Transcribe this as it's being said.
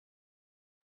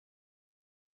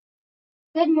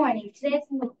Good morning. Today's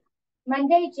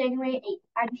Monday, January 8th.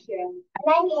 I'm Kieran.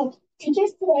 And I'm Angie.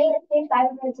 Teachers today at grade 5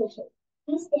 rotation.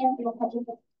 Please stand for the pledge of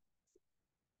allegiance.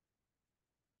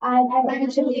 I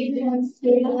pledge allegiance to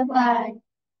the flag,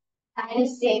 United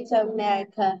States of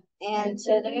America, and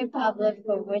to the republic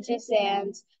for which it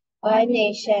stands, one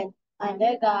nation,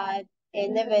 under God,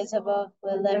 indivisible,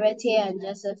 with liberty and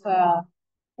justice for all.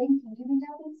 Thank you. You may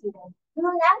now be seated. We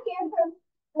will now hear from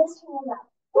Mr. Miller.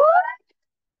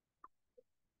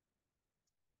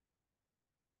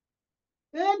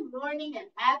 Good morning and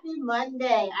happy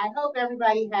Monday. I hope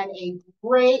everybody had a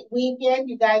great weekend.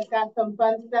 You guys got some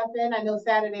fun stuff in. I know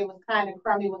Saturday was kind of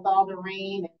crummy with all the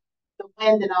rain and the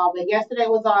wind and all, but yesterday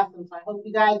was awesome. So I hope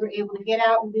you guys were able to get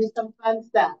out and do some fun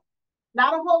stuff.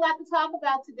 Not a whole lot to talk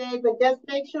about today, but just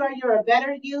make sure you're a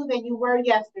better you than you were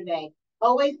yesterday.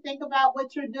 Always think about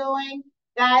what you're doing.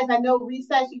 Guys, I know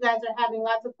recess, you guys are having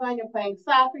lots of fun. You're playing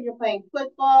soccer, you're playing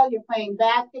football, you're playing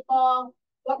basketball.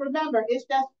 But remember, it's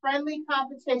just friendly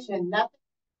competition. Nothing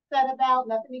to set about,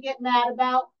 nothing to get mad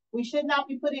about. We should not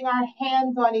be putting our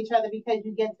hands on each other because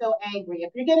you get so angry.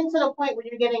 If you're getting to the point where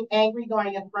you're getting angry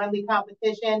during a friendly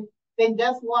competition, then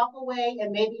just walk away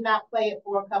and maybe not play it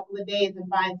for a couple of days and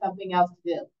find something else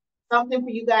to do. Something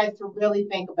for you guys to really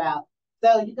think about.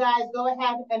 So you guys go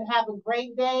ahead and have a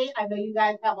great day. I know you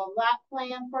guys have a lot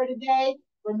planned for today.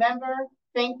 Remember,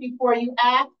 think before you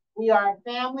act. We are a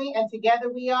family and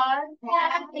together we are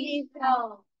Happy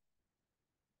Soul.